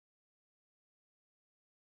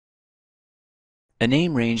A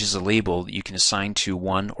name range is a label that you can assign to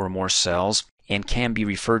one or more cells and can be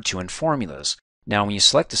referred to in formulas. Now when you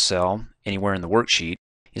select a cell anywhere in the worksheet,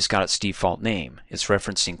 it's got its default name. It's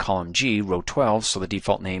referencing column G, row 12, so the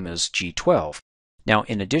default name is G12. Now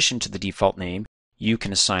in addition to the default name, you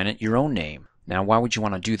can assign it your own name. Now why would you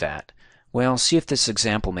want to do that? Well, see if this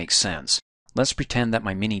example makes sense. Let's pretend that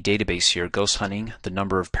my mini database here, ghost hunting, the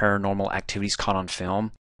number of paranormal activities caught on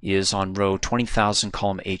film, is on row 20,000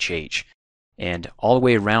 column HH. And all the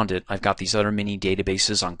way around it, I've got these other mini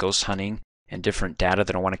databases on ghost hunting and different data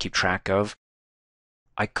that I want to keep track of.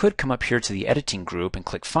 I could come up here to the editing group and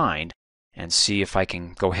click Find and see if I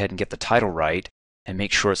can go ahead and get the title right and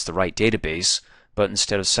make sure it's the right database. But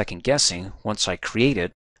instead of second guessing, once I create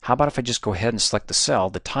it, how about if I just go ahead and select the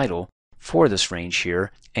cell, the title, for this range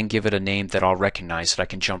here and give it a name that I'll recognize that I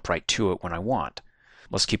can jump right to it when I want.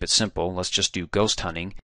 Let's keep it simple. Let's just do ghost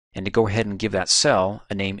hunting. And to go ahead and give that cell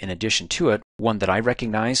a name in addition to it, one that I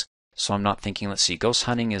recognize. So I'm not thinking, let's see, ghost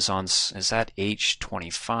hunting is that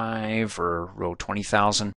H25 or row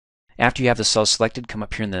 20,000? After you have the cell selected, come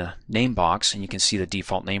up here in the name box and you can see the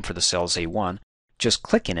default name for the cell is A1. Just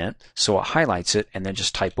click in it so it highlights it and then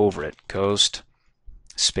just type over it, ghost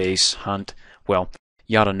space hunt. Well,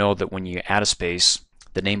 you ought to know that when you add a space,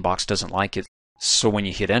 the name box doesn't like it. So when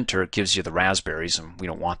you hit enter, it gives you the raspberries, and we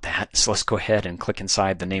don't want that. So let's go ahead and click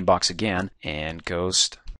inside the name box again and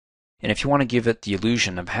ghost. And if you want to give it the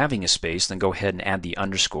illusion of having a space, then go ahead and add the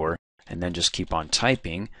underscore and then just keep on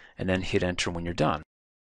typing and then hit enter when you're done.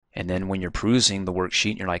 And then when you're perusing the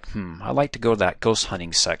worksheet, you're like, I'd like to go to that ghost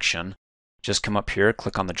hunting section. Just come up here,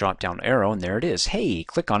 click on the drop down arrow, and there it is. Hey,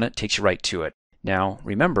 click on it, takes you right to it. Now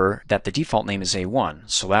remember that the default name is A1,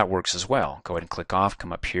 so that works as well. Go ahead and click off,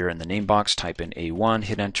 come up here in the name box, type in A1,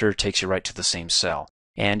 hit enter, takes you right to the same cell.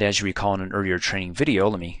 And as you recall in an earlier training video,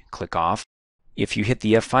 let me click off. If you hit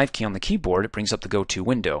the F5 key on the keyboard, it brings up the Go To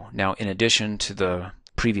window. Now in addition to the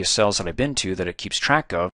previous cells that I've been to that it keeps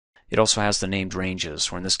track of, it also has the named ranges,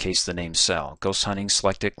 or in this case the named cell. Ghost hunting,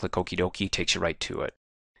 select it, click Okie dokie, takes you right to it.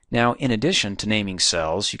 Now in addition to naming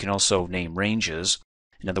cells, you can also name ranges.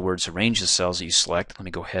 In other words, arrange the cells that you select. Let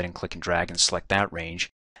me go ahead and click and drag and select that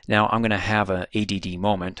range. Now I'm going to have an ADD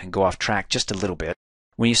moment and go off track just a little bit.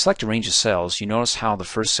 When you select a range of cells, you notice how the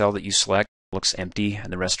first cell that you select looks empty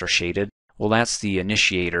and the rest are shaded. Well, that's the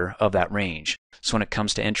initiator of that range. So when it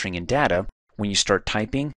comes to entering in data, when you start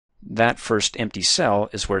typing, that first empty cell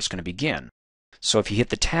is where it's going to begin. So if you hit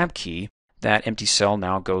the Tab key, that empty cell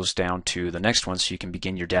now goes down to the next one, so you can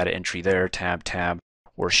begin your data entry there, Tab, Tab,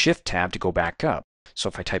 or Shift Tab to go back up. So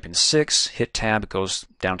if I type in 6, hit Tab, it goes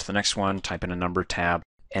down to the next one, type in a number, Tab,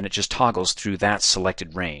 and it just toggles through that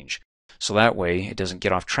selected range. So that way it doesn't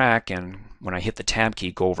get off track, and when I hit the Tab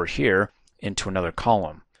key, go over here into another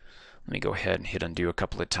column. Let me go ahead and hit undo a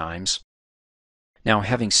couple of times. Now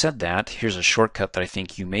having said that, here's a shortcut that I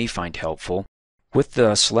think you may find helpful. With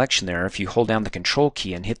the selection there, if you hold down the Control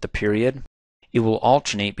key and hit the period, it will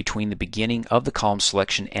alternate between the beginning of the column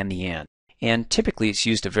selection and the end. And typically it's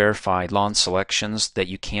used to verify long selections that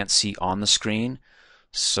you can't see on the screen.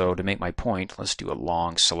 So to make my point, let's do a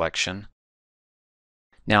long selection.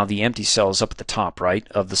 Now the empty cell is up at the top, right,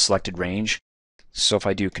 of the selected range. So if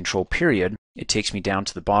I do Control period, it takes me down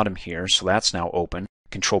to the bottom here, so that's now open.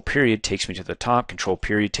 Control period takes me to the top, Control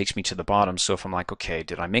period takes me to the bottom. So if I'm like, okay,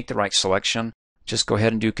 did I make the right selection? Just go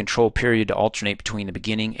ahead and do Control period to alternate between the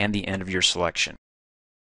beginning and the end of your selection.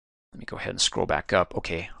 Let me go ahead and scroll back up.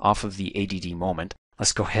 Okay, off of the ADD moment,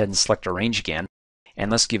 let's go ahead and select our range again, and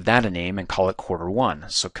let's give that a name and call it quarter 1.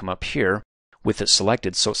 So come up here with it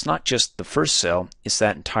selected, so it's not just the first cell, it's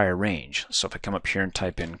that entire range. So if I come up here and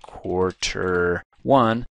type in quarter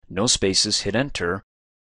 1, no spaces, hit enter,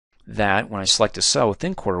 that when I select a cell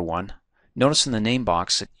within quarter 1, notice in the name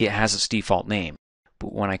box it has its default name.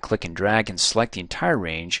 But when I click and drag and select the entire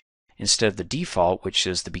range, instead of the default, which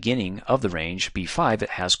is the beginning of the range, B5, it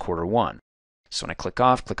has quarter 1. So when I click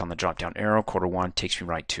off, click on the drop down arrow, quarter 1 takes me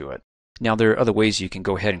right to it. Now there are other ways you can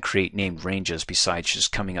go ahead and create named ranges besides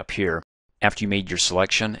just coming up here after you made your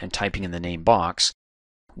selection and typing in the name box.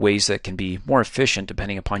 Ways that can be more efficient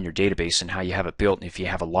depending upon your database and how you have it built, and if you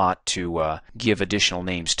have a lot to give additional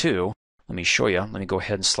names to. Let me show you. Let me go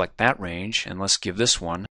ahead and select that range, and let's give this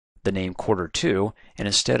one the name quarter 2, and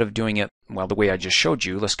instead of doing it, well, the way I just showed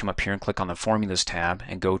you, let's come up here and click on the Formulas tab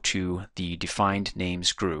and go to the Defined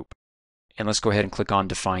Names group. And let's go ahead and click on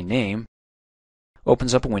Define Name.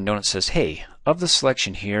 Opens up a window and it says, hey, of the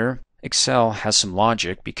selection here, Excel has some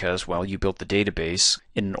logic because, well, you built the database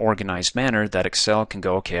in an organized manner that Excel can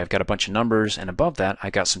go, okay, I've got a bunch of numbers, and above that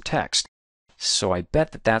I got some text. So I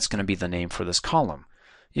bet that that's going to be the name for this column.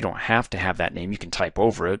 You don't have to have that name, you can type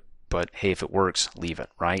over it, but hey, if it works, leave it,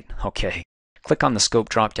 right? Okay. Click on the scope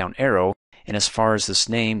drop-down arrow, and as far as this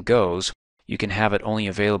name goes, you can have it only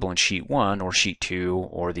available in Sheet 1 or Sheet 2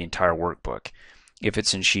 or the entire workbook. If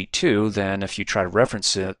it's in Sheet 2, then if you try to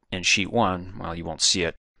reference it in Sheet 1, well, you won't see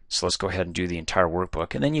it. So let's go ahead and do the entire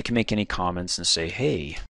workbook, and then you can make any comments and say,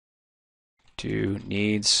 hey,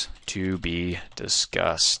 needs to be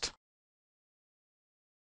discussed.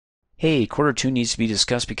 Hey, quarter 2 needs to be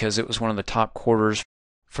discussed because it was one of the top quarters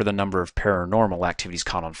for the number of paranormal activities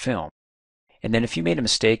caught on film. And then if you made a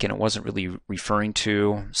mistake and it wasn't really referring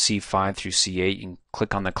to C5 through C8, you can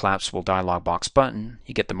click on the collapsible dialog box button.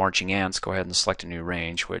 You get the marching ants. Go ahead and select a new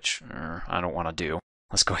range, which I don't want to do.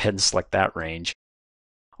 Let's go ahead and select that range.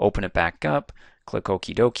 Open it back up, click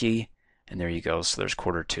Okie dokie, and there you go. So there's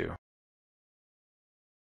quarter 2.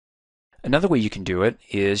 Another way you can do it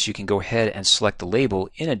is you can go ahead and select the label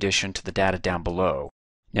in addition to the data down below.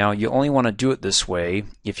 Now you only want to do it this way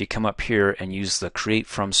if you come up here and use the Create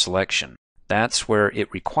From selection. That's where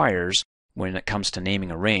it requires, when it comes to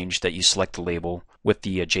naming a range, that you select the label with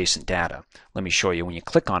the adjacent data. Let me show you. When you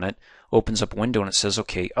click on it, opens up a window and it says,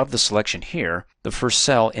 okay, of the selection here, the first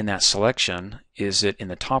cell in that selection, is it in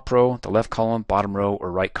the top row, the left column, bottom row,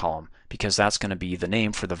 or right column? Because that's going to be the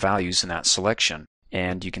name for the values in that selection.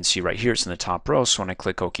 And you can see right here it's in the top row, so when I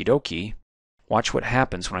click Okie dokie, watch what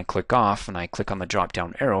happens when I click off and I click on the drop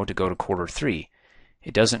down arrow to go to quarter 3.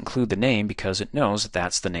 It doesn't include the name because it knows that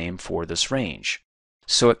that's the name for this range.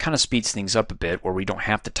 So it kind of speeds things up a bit where we don't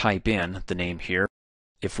have to type in the name here.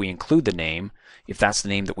 If we include the name, if that's the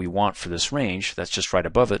name that we want for this range, that's just right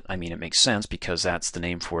above it. I mean, it makes sense because that's the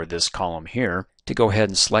name for this column here. To go ahead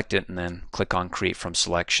and select it and then click on Create From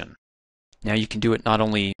Selection. Now you can do it not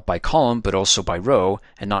only by column but also by row,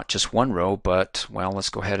 and not just one row, but, well, let's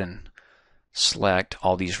go ahead and select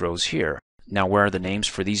all these rows here. Now where are the names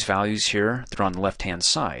for these values here? They're on the left hand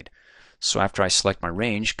side. So after I select my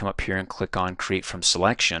range, come up here and click on Create From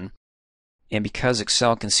Selection. And because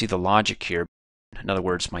Excel can see the logic here, in other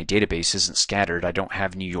words, my database isn't scattered, I don't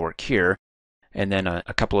have New York here, and then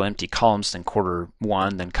a couple of empty columns, then quarter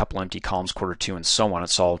 1, then a couple empty columns, quarter 2, and so on.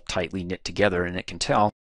 It's all tightly knit together, and it can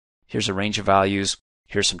tell, here's a range of values,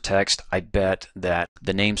 here's some text. I bet that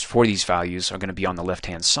the names for these values are going to be on the left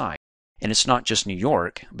hand side. And it's not just New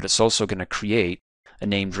York, but it's also going to create a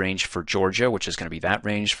named range for Georgia, which is going to be that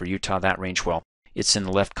range, for Utah, that range. Well, it's in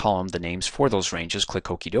the left column, the names for those ranges. Click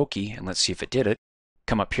Okie dokie, and let's see if it did it.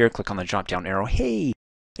 Come up here, click on the drop down arrow. Hey,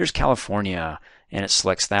 there's California, and it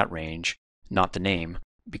selects that range, not the name,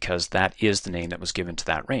 because that is the name that was given to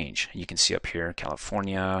that range. You can see up here,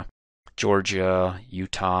 California, Georgia,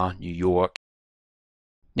 Utah, New York.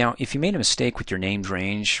 Now, if you made a mistake with your named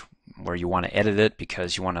range, where you want to edit it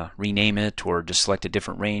because you want to rename it or just select a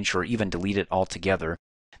different range or even delete it altogether,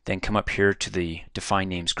 then come up here to the Define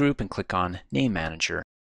Names group and click on Name Manager,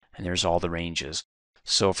 and there's all the ranges.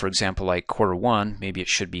 So for example, like quarter 1, maybe it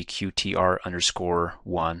should be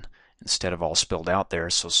QTR_1 instead of all spelled out there.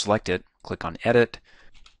 So select it, click on Edit,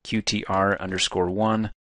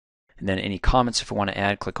 QTR_1, and then any comments if you want to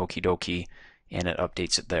add, click Okie dokie, and it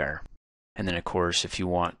updates it there. And then of course, if you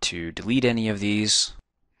want to delete any of these,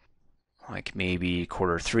 like maybe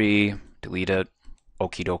quarter 3, delete it,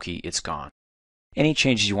 Okie dokie, it's gone. Any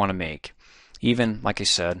changes you want to make, even, like I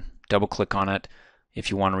said, double click on it. If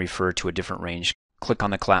you want to refer to a different range, click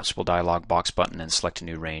on the collapsible dialog box button and select a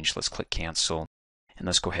new range. Let's click Cancel, and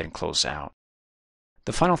let's go ahead and close out.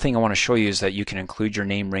 The final thing I want to show you is that you can include your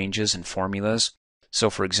name ranges and formulas. So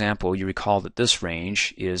for example, you recall that this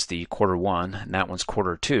range is the quarter 1, and that one's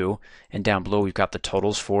quarter 2, and down below we've got the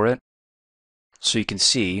totals for it. So you can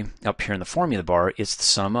see up here in the formula bar, it's the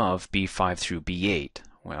sum of B5 through B8.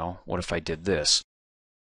 Well, what if I did this?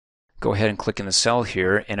 Go ahead and click in the cell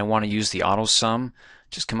here, and I want to use the Autosum.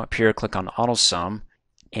 Just come up here, click on Autosum,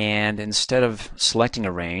 and instead of selecting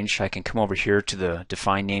a range, I can come over here to the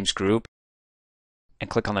Define Names group and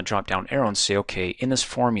click on the drop-down arrow and say, okay, in this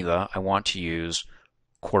formula, I want to use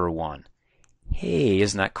quarter 1. Hey,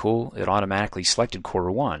 isn't that cool? It automatically selected quarter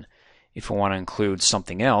 1. If I want to include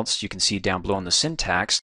something else, you can see down below in the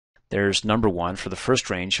syntax, there's number 1 for the first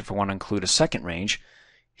range. If I want to include a second range,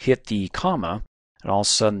 hit the comma, and all of a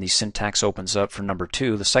sudden the syntax opens up for number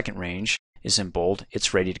 2. The second range is in bold.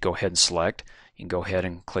 It's ready to go ahead and select. You can go ahead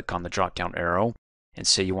and click on the drop-down arrow and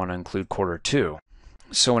say you want to include quarter 2.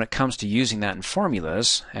 So when it comes to using that in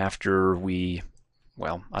formulas, after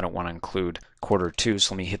well, I don't want to include quarter 2,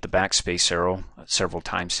 so let me hit the backspace arrow several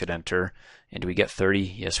times, hit enter. And do we get 30?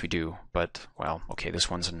 Yes, we do. But, well, okay, this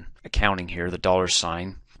one's in accounting here, the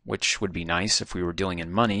 $sign. which would be nice if we were dealing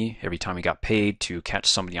in money. Every time we got paid to catch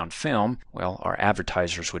somebody on film, well, our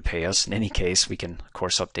advertisers would pay us. In any case, we can, of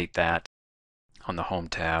course, update that on the Home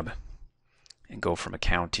tab and go from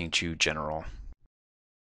Accounting to General.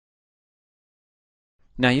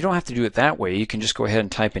 Now, you don't have to do it that way. You can just go ahead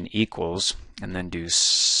and type in equals and then do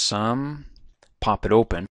sum, pop it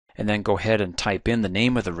open, and then go ahead and type in the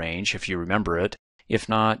name of the range if you remember it. If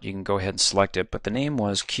not, you can go ahead and select it. But the name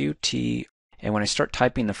was QT, and when I start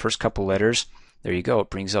typing the first couple letters, there you go.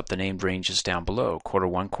 It brings up the named ranges down below. Quarter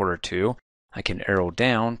 1, quarter 2. I can arrow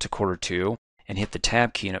down to quarter 2 and hit the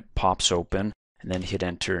tab key and it pops open, and then hit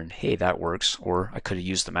enter, and hey, that works. Or I could have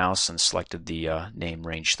used the mouse and selected the name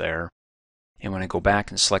range there. And when I go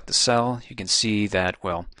back and select the cell, you can see that,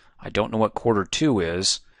 well, I don't know what quarter 2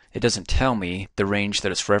 is. It doesn't tell me the range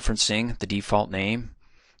that it's referencing, the default name,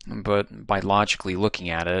 but by logically looking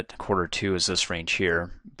at it, quarter 2 is this range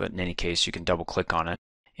here. But in any case, you can double click on it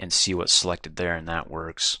and see what's selected there, and that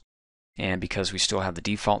works. And because we still have the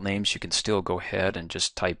default names, you can still go ahead and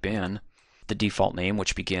just type in the default name,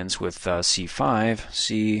 which begins with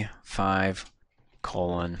C5, C5,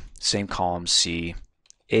 colon, same column, C8,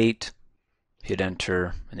 hit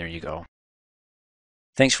enter, and there you go.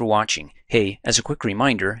 Thanks for watching. Hey, as a quick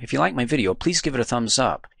reminder, if you like my video, please give it a thumbs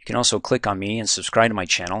up. You can also click on me and subscribe to my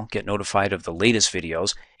channel, get notified of the latest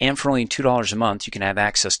videos, and for only $2 a month, you can have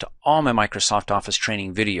access to all my Microsoft Office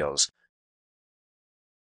training videos.